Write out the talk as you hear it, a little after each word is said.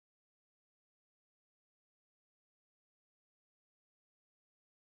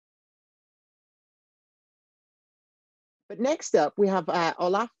But next up, we have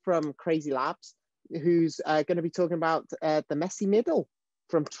Olaf from CrazyLabs, who's going to be talking about the messy middle,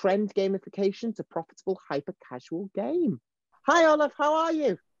 from trend gamification to profitable hyper-casual game. Hi, Olaf. How are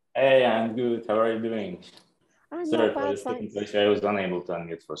you? Hey, I'm good. How are you doing? I'm Sorry not for bad, this thanks. technical issue. I was unable to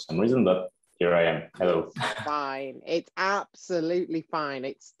unmute for some reason, but here I am. Hello. It's fine. It's absolutely fine.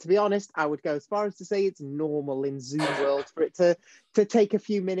 It's, to be honest, I would go as far as to say it's normal in Zoom world for it to take a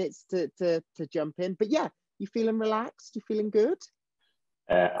few minutes to jump in. But yeah, you feeling relaxed? You feeling good?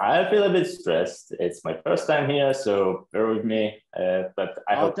 I feel a bit stressed. It's my first time here, so bear with me. But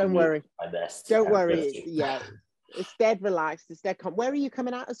I hope don't worry. My best. Don't worry. It's dead relaxed. It's dead calm. Where are you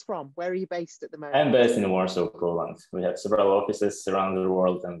coming at us from? Where are you based at the moment? I'm based in Warsaw, Poland. We have several offices around the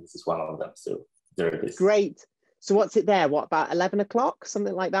world, and this is one of them. So there it is. Great. So what's it there? What, about 11 o'clock?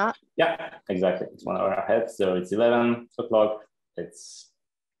 Something like that? Yeah, exactly. It's 1 hour ahead. So it's 11 o'clock. It's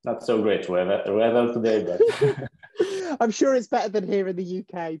not so great weather today, but I'm sure it's better than here in the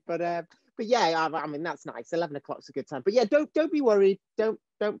UK. But yeah, I mean, that's nice. 11 o'clock's a good time. But yeah, don't be worried. Don't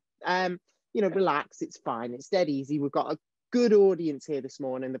relax. It's fine. It's dead easy. We've got a good audience here this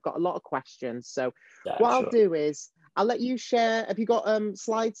morning. They've got a lot of questions. So yeah, what sure. I'll do is I'll let you share. Have you got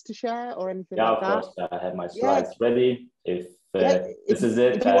slides to share or anything like that? Yeah, of course. I have my slides ready. If this is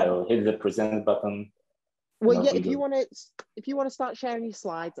it, I'll hit the present button. Well, yeah, if you want to start sharing your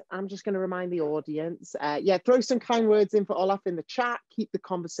slides, I'm just going to remind the audience. Throw some kind words in for Olaf in the chat. Keep the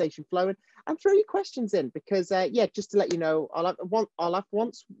conversation flowing, and throw your questions in because, just to let you know, Olaf,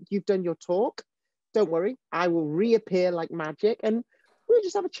 once you've done your talk, don't worry, I will reappear like magic, and we'll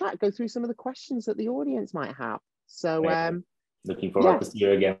just have a chat, go through some of the questions that the audience might have. So, looking forward to see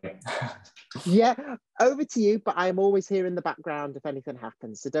you again. Yeah, over to you. But I'm always here in the background if anything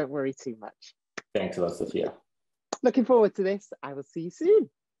happens, so don't worry too much. Thanks a lot, Sophia. Looking forward to this. I will see you soon.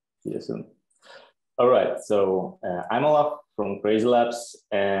 See you soon. All right, so I'm Olaf from CrazyLabs,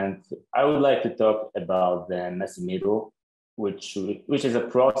 and I would like to talk about the messy middle, which is a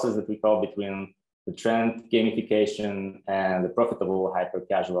process that we call between the trend gamification and the profitable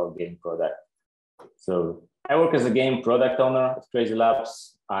hyper-casual game product. So I work as a game product owner at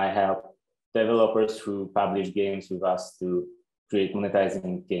CrazyLabs. I help developers who publish games with us to create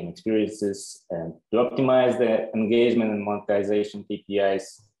monetizing game experiences and to optimize the engagement and monetization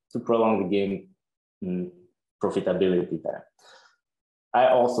KPIs to prolong the game profitability time. I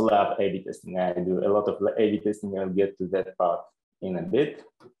also love A/B testing. I do a lot of A/B testing. I'll get to that part in a bit.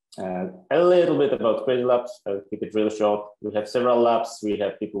 A little bit about CrazyLabs. I'll keep it real short. We have several labs. We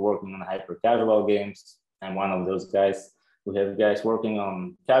have people working on hyper-casual games. I'm one of those guys. We have guys working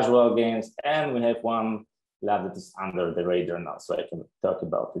on casual games, and we have one lab that is under the radar now, so I can talk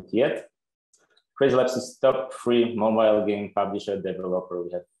about it yet. CrazyLabs is top 3 mobile game publisher developer.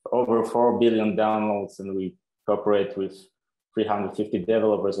 We have over 4 billion downloads, and we cooperate with 350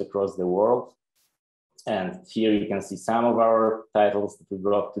 developers across the world. And here you can see some of our titles that we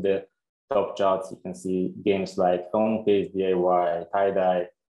brought to the top charts. You can see games like Homecase, DIY, Tie-Dye,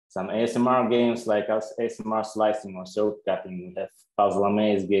 some ASMR games like ASMR slicing or soap cutting. We have Puzzle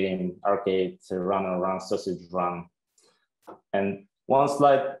Maze game, Arcade, Run, Sausage Run. And one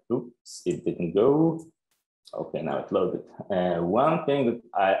slide, oops, it didn't go. Okay, now it loaded. One thing that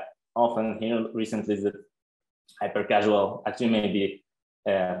I often hear recently is that hyper-casual actually maybe,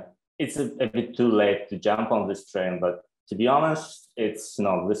 it's a bit too late to jump on this train, but to be honest, it's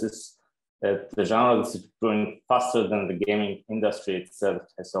not. This is the genre that's growing faster than the gaming industry itself.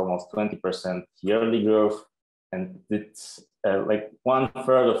 Has almost 20% yearly growth, and it's like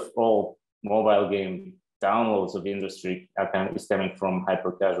 1/3 of all mobile game downloads of the industry is coming from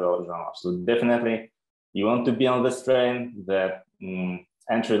hyper-casual genre. So definitely, you want to be on this train. The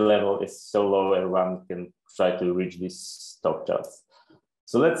entry level is so low, everyone can try to reach these top charts.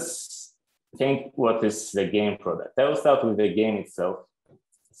 So let's think, what is the game product? I will start with the game itself.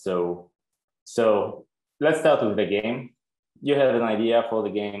 So let's start with the game. You have an idea for the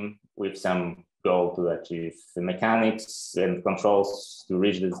game with some goal to achieve, the mechanics and controls to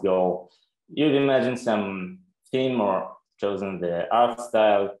reach this goal. You've imagined some theme or chosen the art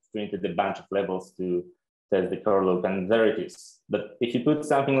style, printed a bunch of levels to test the core look, and there it is. But if you put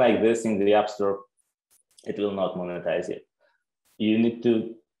something like this in the App Store, it will not monetize it. You need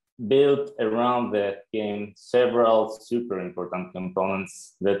to build around the game several super important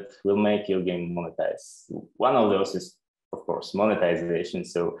components that will make your game monetize. One of those is, of course, monetization.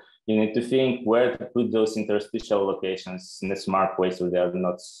 So you need to think where to put those interstitial locations in a smart way so they are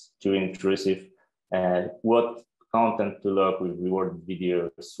not too intrusive, what content to load with rewarded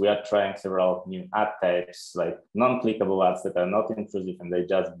videos. We are trying several new ad types, like non-clickable ads that are not intrusive and they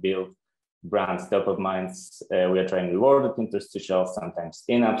just build brands top of minds. We are trying rewarded interstitials, sometimes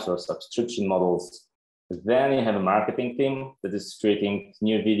in-apps or subscription models. Then you have a marketing team that is creating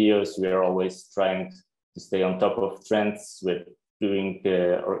new videos. We are always trying to stay on top of trends with doing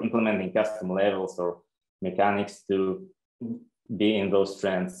or implementing custom levels or mechanics to be in those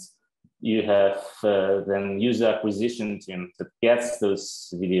trends. You have then user acquisition team that gets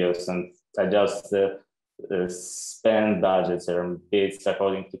those videos and adjusts the spend budgets or bids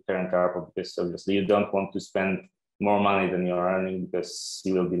according to current ARPU, because obviously you don't want to spend more money than you're earning because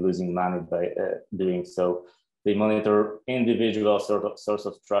you will be losing money by doing so. They monitor individual source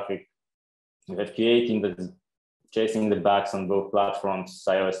of traffic. You have creating the chasing the bugs on both platforms,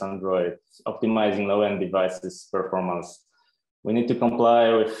 iOS, Android, optimizing low-end devices performance. We need to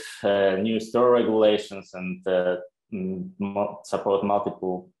comply with new store regulations and support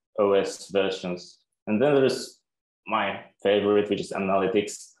multiple OS versions. And then there's my favorite, which is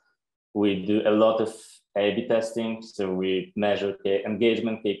analytics. We do a lot of A/B testing. So we measure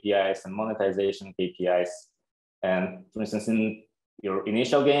engagement KPIs and monetization KPIs. And for instance, in your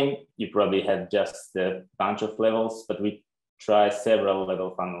initial game, you probably had just a bunch of levels, but we try several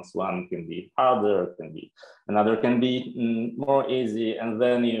level funnels. One can be harder, another can be more easy. And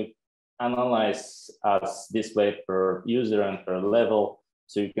then you analyze as displayed per user and per level.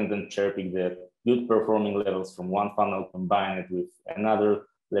 So you can then cherry pick the good performing levels from one funnel, combine it with another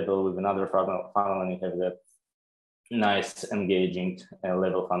level with another funnel, and you have that nice engaging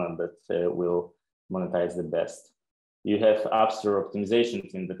level funnel that will monetize the best. You have App Store optimization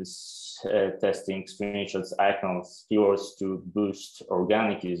team that is testing screenshots, icons, keywords to boost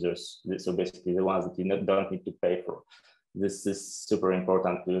organic users. So basically the ones that you don't need to pay for. This is super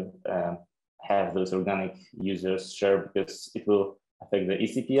important to have those organic users share, because it will affect the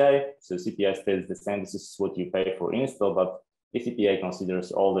eCPI. So CPI stays the same. This is what you pay for install, but eCPI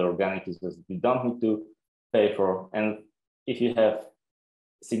considers all the organic users that you don't need to pay for. And if you have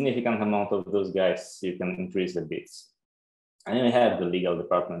significant amount of those guys, you can increase the bids. And then we have the legal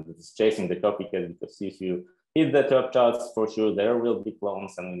department that is chasing the copycat, because if you hit the top charts, for sure there will be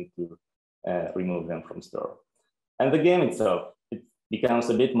clones and we need to remove them from store. And the game itself, it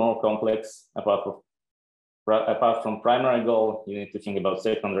becomes a bit more complex. Apart from primary goal, you need to think about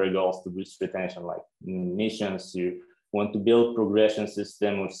secondary goals to boost retention, like missions. You want to build progression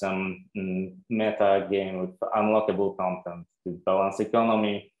system with some meta game with unlockable content to balance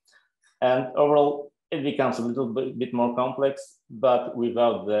economy. And overall, it becomes a little bit more complex, but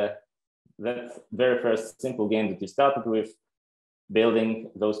without that very first simple game that you started with,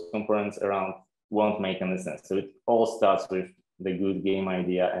 building those components around won't make any sense. So it all starts with the good game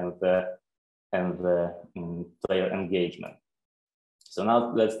idea and the player engagement. So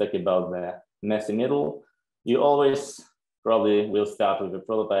now let's talk about the messy middle. You always probably will start with a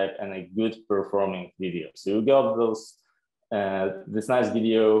prototype and a good performing video. So you got those this nice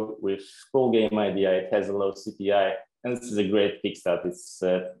video with full game idea. It has a low CPI, and this is a great kickstart. It's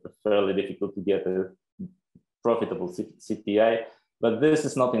fairly difficult to get a profitable CPI, but this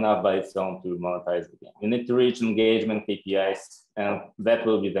is not enough by its own to monetize the game. You need to reach engagement KPIs, and that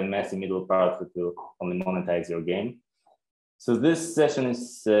will be the messy middle part that will only monetize your game. So this session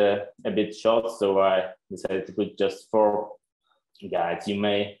is a bit short, so I decided to put just 4 guides you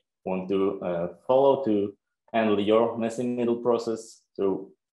may want to follow to handle your messy middle process.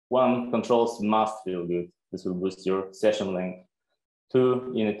 So 1, controls must feel good. This will boost your session length.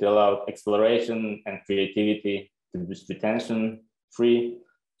 2, you need to allow exploration and creativity to boost retention. 3,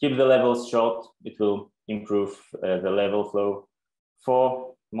 keep the levels short. It will improve the level flow.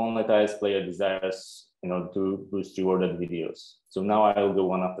 4, monetize player desires in order to boost rewarded videos. So now I will go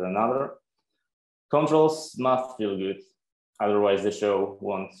one after another. Controls must feel good. Otherwise, the show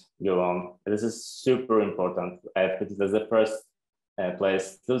won't go on. This is super important. I put it as the first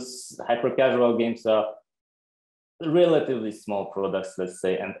place. Those hyper-casual games are relatively small products, let's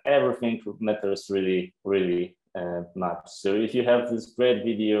say, and everything matters really, really much. So if you have this great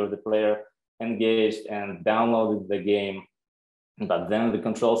video, the player engaged and downloaded the game, but then the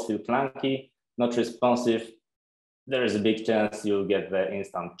controls feel clunky, not responsive, there is a big chance you'll get the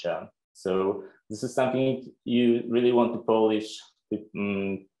instant churn. So this is something you really want to polish,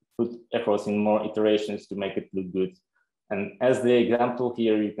 put efforts in more iterations to make it look good. And as the example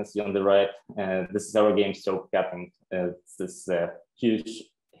here, you can see on the right, this is our game Soap Cutting. It's this huge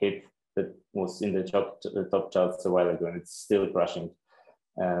hit that was in the top charts a while ago, and it's still crushing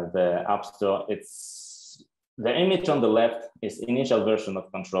the App Store. It's the image on the left is initial version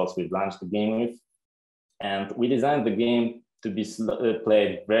of controls we launched the game with, and we designed the game to be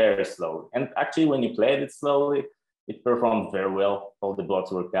played very slowly. And actually, when you played it slowly, it performed very well. All the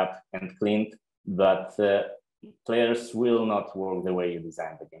blocks were cut and cleaned, but players will not work the way you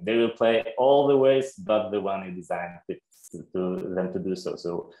designed the game. They will play all the ways, but the one you designed to them to do so.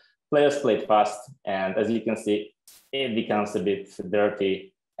 So players played fast, and as you can see, it becomes a bit dirty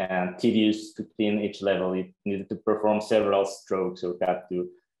and tedious to clean each level. It needed to perform several strokes or cut to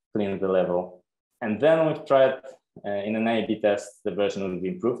clean the level. And then we tried in an A/B test the version with the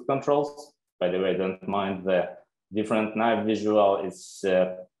improved controls. By the way, don't mind the different knife visual.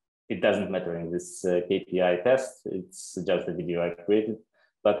 It doesn't matter in this KPI test. It's just a video I created.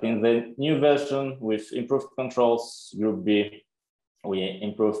 But in the new version with improved controls, Group B, we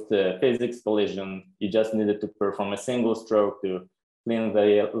improved the physics collision. You just needed to perform a single stroke to clean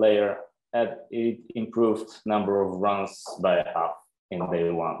the layer, and it improved number of runs by half in day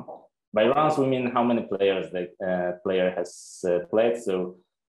one. By runs, we mean how many players the player has played. So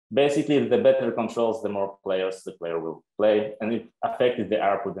basically, the better controls, the more players the player will play, and it affected the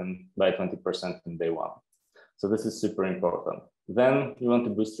output by 20% in day one. So this is super important. Then you want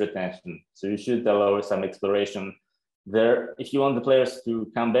to boost retention. So you should allow some exploration there. If you want the players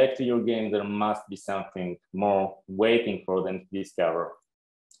to come back to your game, there must be something more waiting for them to discover.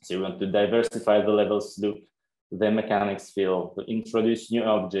 So you want to diversify the levels look, the mechanics feel, to introduce new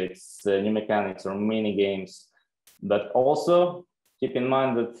objects, new mechanics or mini games, but also keep in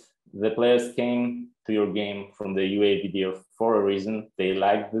mind that the players came to your game from the UA video for a reason. They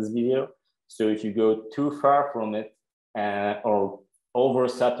liked this video. So if you go too far from it or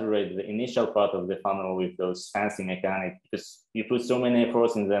oversaturate the initial part of the funnel with those fancy mechanics, because you put so many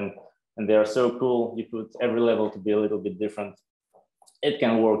efforts in them and they are so cool, you put every level to be a little bit different, it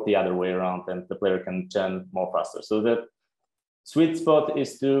can work the other way around and the player can churn more faster. So the sweet spot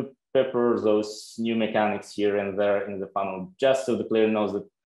is to pepper those new mechanics here and there in the funnel, just so the player knows that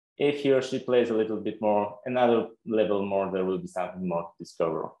if he or she plays a little bit more, another level more, there will be something more to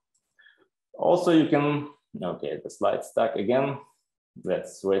discover. Also, you can, okay, the slide stuck again.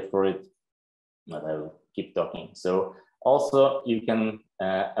 Let's wait for it, but I will keep talking. So also you can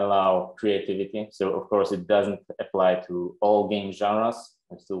allow creativity. So of course it doesn't apply to all game genres.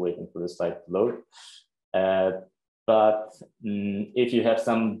 I'm still waiting for the slide to load. But if you have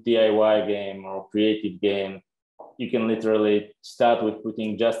some DIY game or creative game, you can literally start with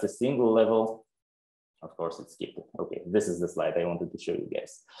putting just a single level. Of course, it's skipped. Okay, this is the slide I wanted to show you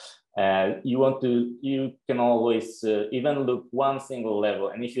guys. You can always even look one single level,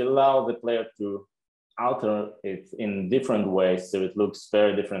 and if you allow the player to alter it in different ways, so it looks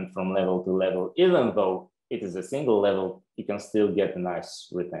very different from level to level, even though it is a single level, you can still get a nice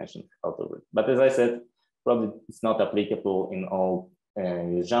retention out of it. But as I said, probably it's not applicable in all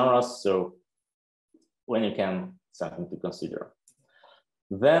genres. So when you can, something to consider.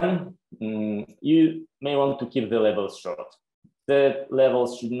 Then you may want to keep the levels short. The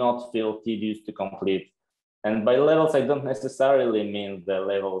levels should not feel tedious to complete. And by levels, I don't necessarily mean the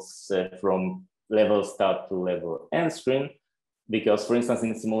levels from level start to level end screen, because for instance,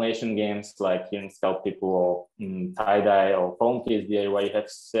 in simulation games like here in Scout People or Tie-Dye or Phone Case DIY, you have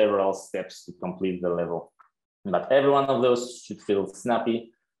several steps to complete the level. But every one of those should feel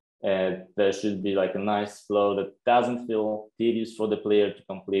snappy. There should be like a nice flow that doesn't feel tedious for the player to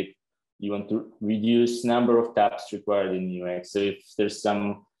complete. You want to reduce number of taps required in UX. So if there's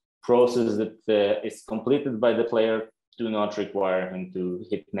some process that is completed by the player, do not require him to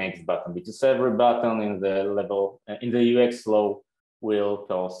hit next button, because every button in the level in the UX flow will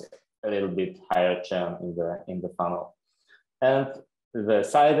cause a little bit higher churn in the funnel. And the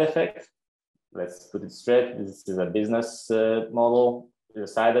side effect, let's put it straight, this is a business model. The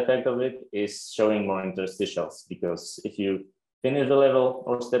side effect of it is showing more interstitials, because if you finish the level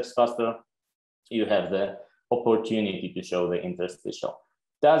or steps faster, you have the opportunity to show the interstitial.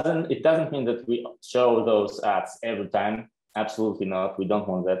 It doesn't mean that we show those ads every time. Absolutely not. We don't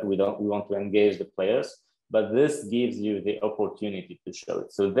want that. We want to engage the players, but this gives you the opportunity to show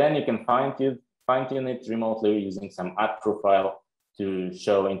it. So then you can fine-tune it remotely using some ad profile to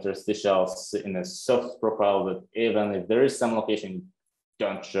show interstitials in a soft profile that even if there is some location,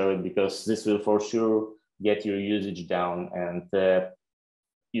 don't show it, because this will for sure get your usage down, and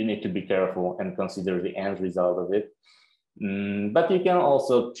you need to be careful and consider the end result of it. But you can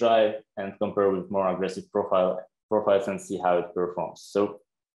also try and compare with more aggressive profiles and see how it performs. So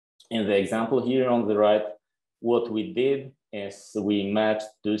in the example here on the right, what we did is we matched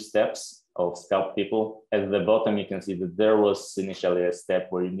two steps of Scout People. At the bottom, you can see that there was initially a step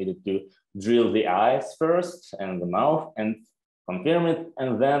where you needed to drill the eyes first and the mouth and confirm it,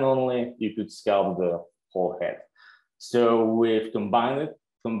 and then only you could sculpt the whole head. So we've combined it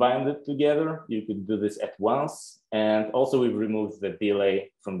combined it together. You could do this at once. And also we've removed the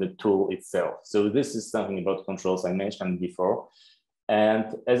delay from the tool itself. So this is something about controls I mentioned before. And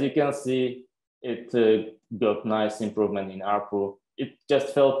as you can see, it got nice improvement in ARPU. It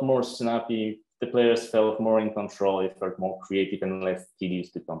just felt more snappy. The players felt more in control. It felt more creative and less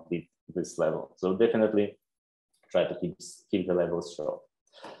tedious to complete this level. So definitely try to keep the levels short.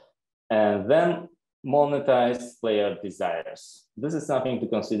 And then monetize player desires. This is something to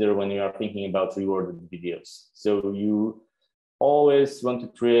consider when you are thinking about rewarded videos. So you always want to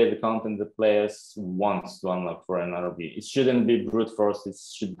create the content that players want to unlock for an RV. It shouldn't be brute force. It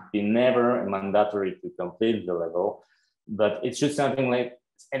should be never mandatory to complete the level, but it should something like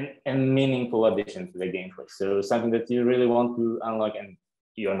a meaningful addition to the gameplay. So something that you really want to unlock and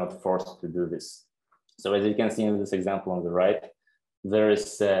you're not forced to do this. So as you can see in this example on the right, there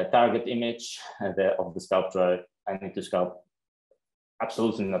is a target image of the sculptor. I need to sculpt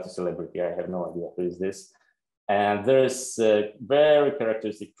absolutely not a celebrity. I have no idea who is this. And there is a very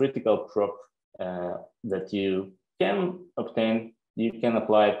characteristic critical prop that you can obtain. You can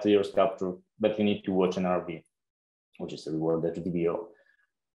apply it to your sculpture, but you need to watch an RV, which is a rewarded video.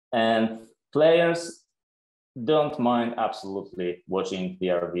 And players don't mind absolutely watching the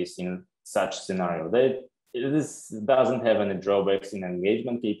RVs in such scenario. This doesn't have any drawbacks in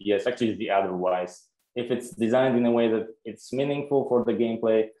engagement KPIs. Actually, the otherwise. If it's designed in a way that it's meaningful for the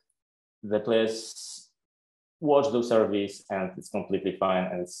gameplay, the players watch those RVs and it's completely fine.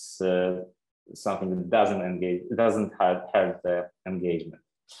 And it's something that doesn't engage, it doesn't have the engagement.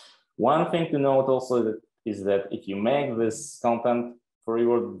 One thing to note also is that if you make this content for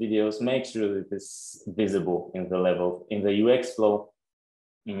reward videos, make sure that it's visible in the level, in the UX flow.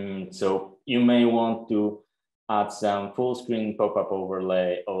 So you may want to add some full screen pop-up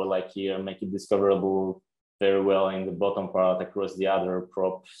overlay, or like here, make it discoverable very well in the bottom part across the other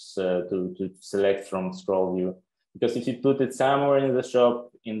props to select from scroll view. Because if you put it somewhere in the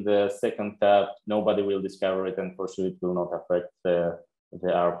shop, in the second tab, nobody will discover it, and for sure it will not affect the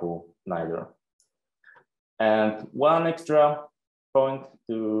ARPU neither. And one extra point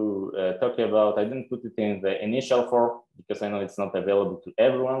to talk about, I didn't put it in the initial form because I know it's not available to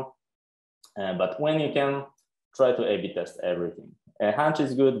everyone, but when you can, try to A/B test everything. Hunch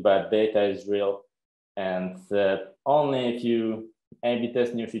is good, but data is real, and only if you A/B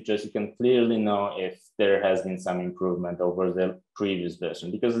test new features, you can clearly know if there has been some improvement over the previous version,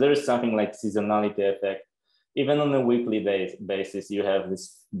 because there is something like seasonality effect. Even on a weekly basis, you have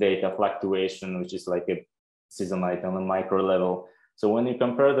this data fluctuation, which is like a seasonality on a micro level. So when you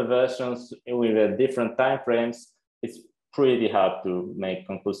compare the versions with different time frames, it's pretty hard to make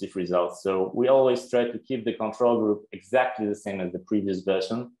conclusive results. So we always try to keep the control group exactly the same as the previous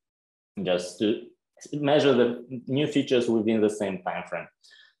version, just to measure the new features within the same time frame.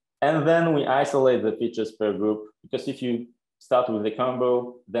 And then we isolate the features per group, because if you start with the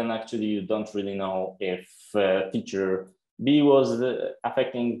combo, then actually you don't really know if feature B was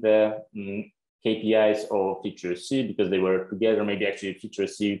affecting the KPIs or feature C, because they were together. Maybe actually feature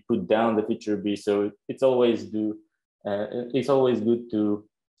C put down the feature B. So it's always good to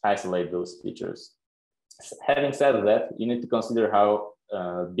isolate those features. Having said that, you need to consider how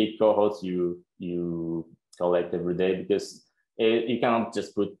big cohorts you collect every day, because you cannot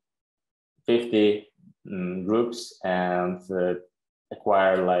just put 50 groups and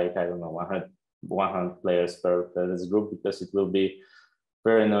acquire like, I don't know, 100 players per this group, because it will be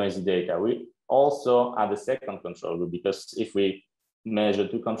very noisy data. We also add a second control group, because if we measure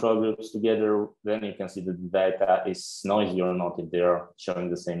two control groups together, then you can see that the data is noisy or not if they are showing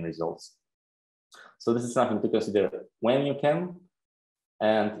the same results. So this is something to consider when you can.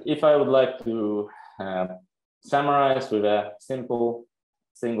 And if I would like to summarize with a simple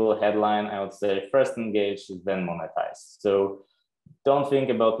single headline, I would say first engage, then monetize. So don't think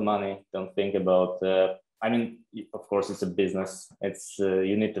about money, don't think about, I mean, of course it's a business, it's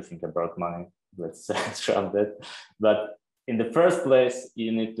you need to think about money, let's drop that. But in the first place,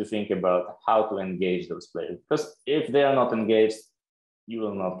 you need to think about how to engage those players, because if they are not engaged, you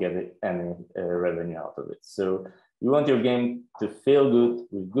will not get any revenue out of it. So you want your game to feel good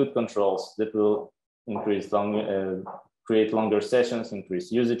with good controls that will increase create longer sessions,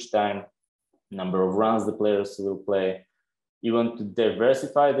 increase usage time, number of runs the players will play. You want to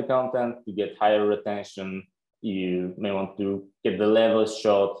diversify the content to get higher retention. You may want to get the levels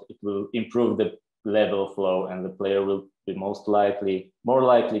short. It will improve the level flow, and the player will be more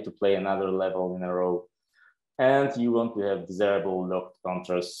likely to play another level in a row. And you want to have desirable locked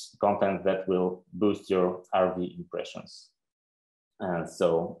content that will boost your RV impressions. And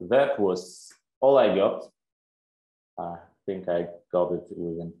so that was all I got. think I got it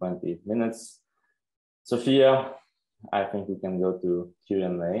within 20 minutes. Sophia, I think we can go to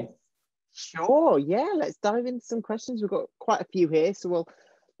Q&A. Sure, yeah, let's dive into some questions. We've got quite a few here, so we'll,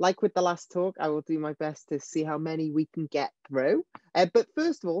 like with the last talk, I will do my best to see how many we can get through. But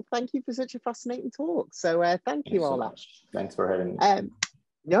first of all, thank you for such a fascinating talk. So thank you, Olaf. Thanks for having me.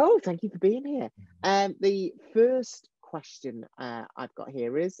 No, thank you for being here. The first question I've got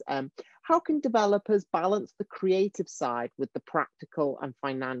here is, how can developers balance the creative side with the practical and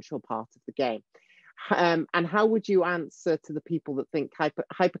financial part of the game? And how would you answer to the people that think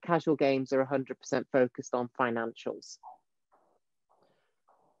hyper casual games are 100% focused on financials?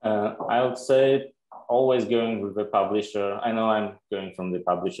 I would say always going with the publisher. I know I'm going from the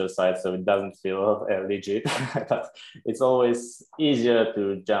publisher side, so it doesn't feel legit, but it's always easier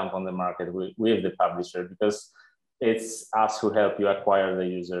to jump on the market with the publisher, because it's us who help you acquire the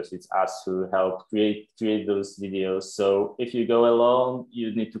users. It's us who help create those videos. So if you go alone,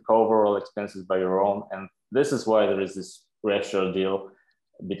 you need to cover all expenses by your own. And this is why there is this rev share deal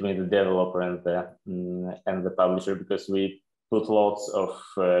between the developer and the publisher, because we put lots of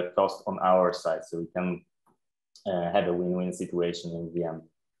cost on our side, so we can have a win-win situation in the end.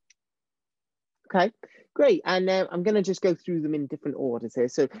 Okay, great. And I'm going to just go through them in different orders here.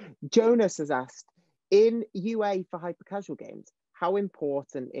 So Jonas has asked, in UA for hyper-casual games, how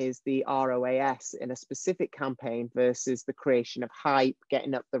important is the ROAS in a specific campaign versus the creation of hype,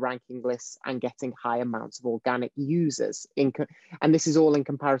 getting up the ranking lists, and getting high amounts of organic users? And this is all in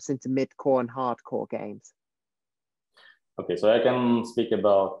comparison to mid-core and hardcore games. Okay, so I can speak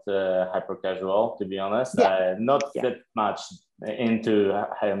about hyper-casual, to be honest. Yeah. Not that much into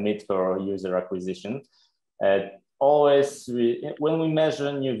mid-core user acquisition. Always, when we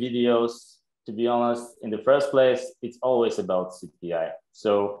measure new videos, to be honest, in the first place, it's always about CPI.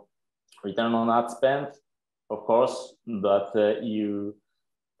 So return on ad spend, of course, but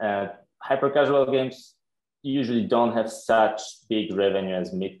hyper-casual games usually don't have such big revenue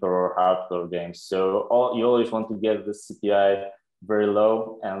as mid-core or hardcore games. So you always want to get the CPI very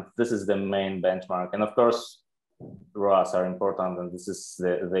low, and this is the main benchmark. And of course, ROAS are important, and this is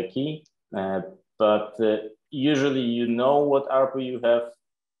the key. But usually you know what ARPU you have,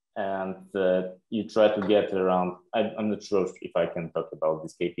 and you try to get around. I'm not sure if I can talk about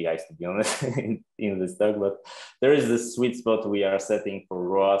these KPIs, to be honest, in this talk, but there is this sweet spot we are setting for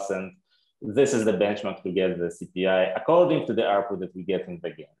ROAS, and this is the benchmark to get the CPI according to the ARPU that we get in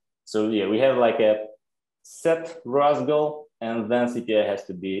the game. So yeah, we have like a set ROAS goal, and then CPI has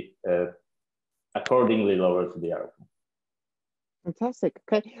to be accordingly lower to the ARPU. Fantastic.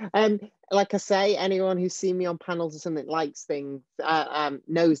 Okay. Like I say, anyone who's seen me on panels or something likes things,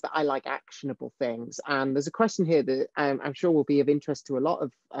 knows that I like actionable things. And there's a question here that I'm sure will be of interest to a lot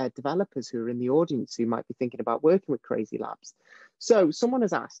of developers who are in the audience who might be thinking about working with CrazyLabs. So someone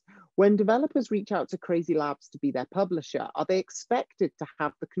has asked, when developers reach out to CrazyLabs to be their publisher, are they expected to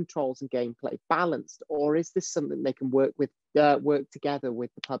have the controls and gameplay balanced, or is this something they can work together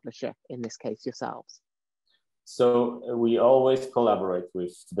with the publisher, in this case yourselves? So we always collaborate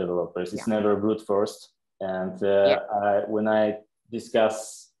with developers. It's never brute force. And when I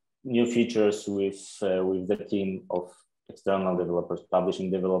discuss new features with the team of external developers, publishing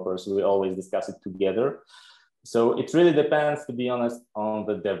developers, we always discuss it together. So it really depends, to be honest, on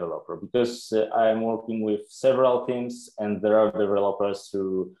the developer, because I'm working with several teams, and there are developers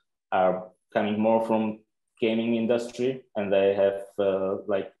who are coming more from gaming industry, and they have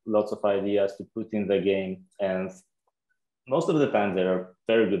like lots of ideas to put in the game, and most of the time they are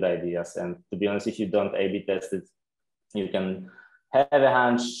very good ideas. And to be honest, if you don't A/B test it, you can have a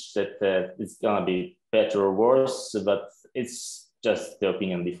hunch that it's gonna be better or worse, but it's just the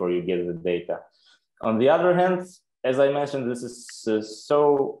opinion before you get the data. On the other hand, as I mentioned, this is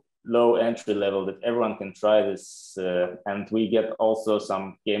so low entry level that everyone can try this, and we get also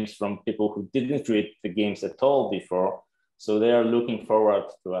some games from people who didn't create the games at all before, so they are looking forward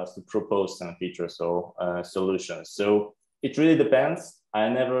to us to propose some features or solutions. So it really depends. I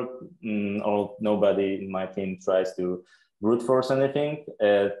never or nobody in my team tries to brute force anything.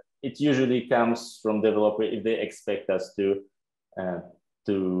 It usually comes from developer if they expect us to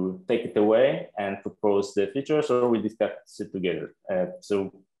take it away and propose the features, or we discuss it together.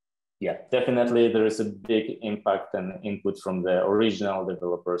 So yeah, definitely there is a big impact and input from the original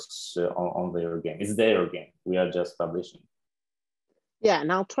developers on their game. It's their game. We are just publishing. Yeah,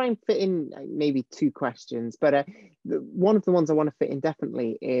 and I'll try and fit in maybe two questions, but one of the ones I want to fit in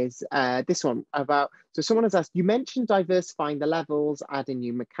definitely is this one about, so someone has asked, you mentioned diversifying the levels, adding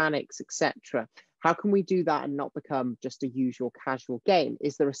new mechanics, etc. How can we do that and not become just a usual casual game?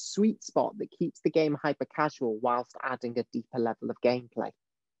 Is there a sweet spot that keeps the game hyper casual whilst adding a deeper level of gameplay?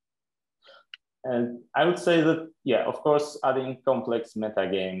 And I would say that, yeah, of course, adding complex meta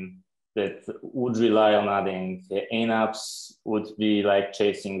game that would rely on adding in-apps would be like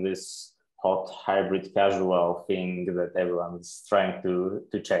chasing this hot hybrid casual thing that everyone's trying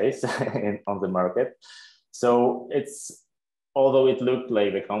to chase on the market. So it's, although it looked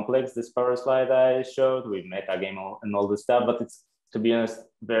like the complex, this power slide I showed with meta game and all this stuff, but it's, to be honest,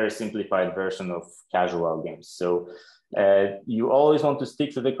 very simplified version of casual games. So you always want to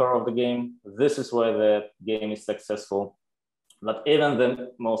stick to the core of the game. This is where the game is successful. But even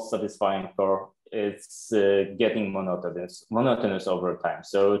the most satisfying core, it's getting monotonous over time.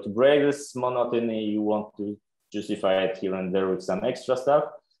 So to break this monotony, you want to justify it here and there with some extra stuff,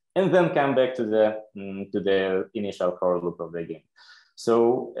 and then come back to the initial core loop of the game.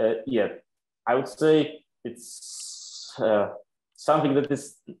 So yeah, I would say it's something that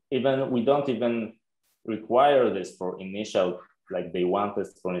is we don't even require this for initial, like day one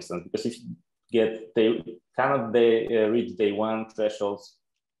test, for instance, because if you cannot reach day one thresholds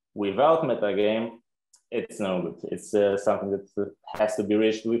without metagame, it's no good. It's something that has to be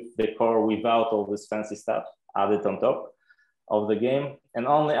reached with the core without all this fancy stuff added on top of the game. And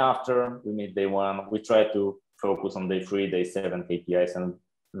only after we meet day one, we try to focus on day 3, day 7 KPIs. And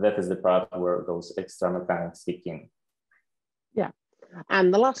that is the part where those extra mechanics kick in. Yeah.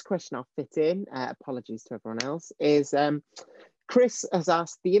 And the last question I'll fit in, apologies to everyone else, is Chris has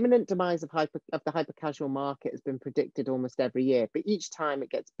asked, the imminent demise of the hyper-casual market has been predicted almost every year, but each time it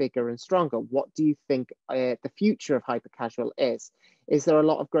gets bigger and stronger. What do you think the future of hyper-casual is? Is there a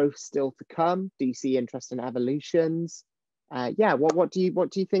lot of growth still to come? Do you see interesting evolutions? Yeah, what do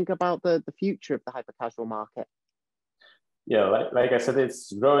you think about the future of the hyper-casual market? Yeah, like I said,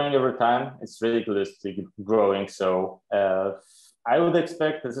 it's growing every time. It's ridiculously growing. So I would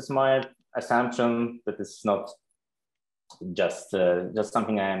expect, this is my assumption, that it's not just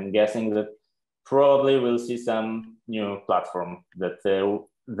something I'm guessing, that probably we'll see some new platform that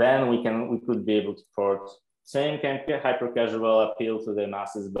then we could be able to port same hyper casual appeal to the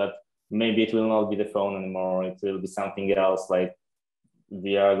masses, but maybe it will not be the phone anymore. It will be something else, like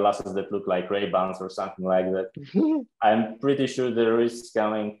VR glasses that look like Ray-Bans or something like that. I'm pretty sure there is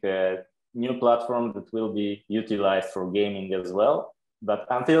coming a new platform that will be utilized for gaming as well. But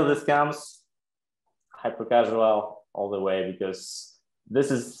until this comes, hyper casual all the way, because this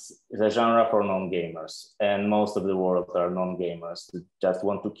is a genre for non-gamers, and most of the world are non-gamers who just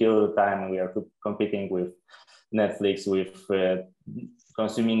want to kill the time. We are competing with Netflix, with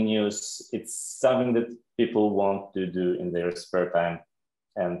consuming news. It's something that people want to do in their spare time,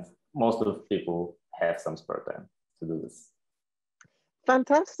 and most of the people have some spare time to do this.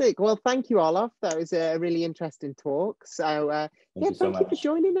 Fantastic. Well, thank you, Olaf. That was a really interesting talk. So thank you for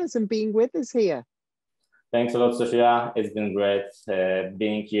joining us and being with us here. Thanks a lot, Sofia. It's been great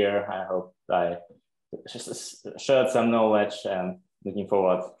being here. I hope I shared some knowledge, and looking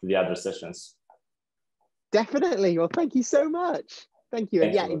forward to the other sessions. Definitely. Well, thank you so much. Thank you.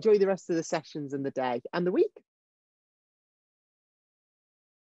 And yeah, enjoy the rest of the sessions and the day and the week.